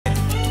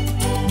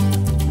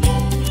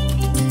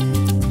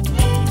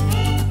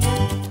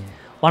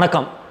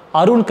Vanakkam,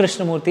 Arun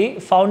Krishnamurthy,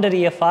 founder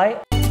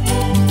EFI.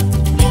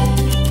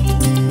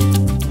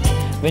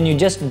 When you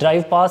just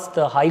drive past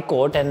the High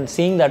Court and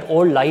seeing that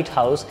old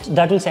lighthouse,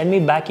 that will send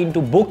me back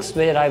into books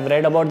where I've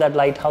read about that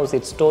lighthouse,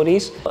 its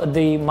stories.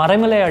 The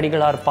Maraimalai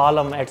Adigalar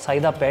Palam at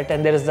Saidapet,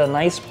 and there is a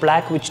nice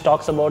plaque which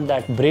talks about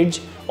that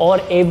bridge, or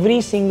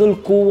every single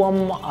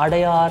Kuvam,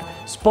 Adayar,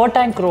 Spur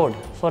Tank Road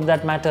for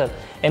that matter.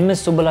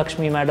 MS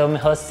Subbalakshmi madam,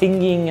 her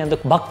singing and the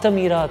Bhakta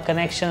Meera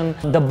connection,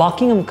 the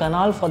Buckingham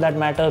Canal for that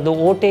matter, the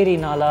Oteri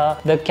Nala,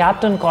 the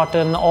Captain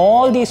Cotton,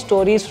 all these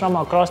stories from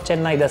across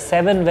Chennai, the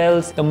Seven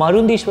Wells, the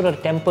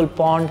Marundishwarar Temple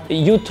Pond.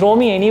 You throw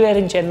me anywhere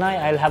in Chennai,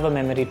 I'll have a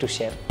memory to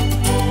share.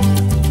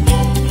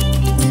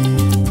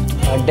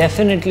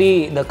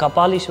 Definitely the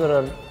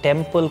Kapalishwarar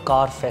Temple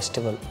Car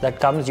Festival that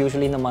comes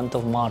usually in the month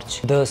of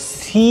March. The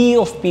sea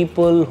of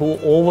people who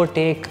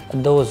overtake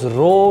those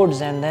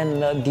roads, and then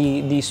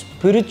the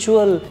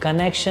spiritual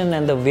connection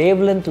and the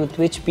wavelength with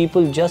which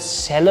people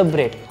just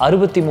celebrate.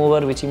 Arubatti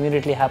Mover, which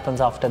immediately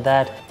happens after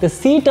that. The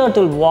sea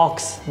turtle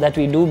walks that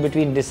we do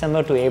between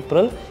December to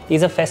April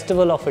is a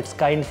festival of its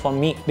kind for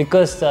me,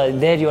 because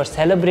there you are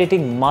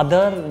celebrating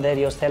mother, there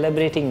you are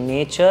celebrating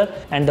nature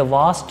and the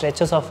vast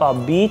stretches of our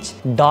beach,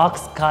 dark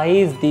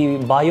skies, the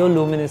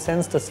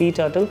bioluminescence, the sea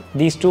turtle.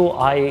 These two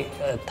I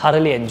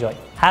thoroughly enjoy.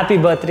 Happy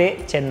birthday,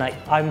 Chennai.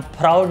 I'm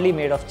proudly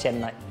made of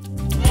Chennai.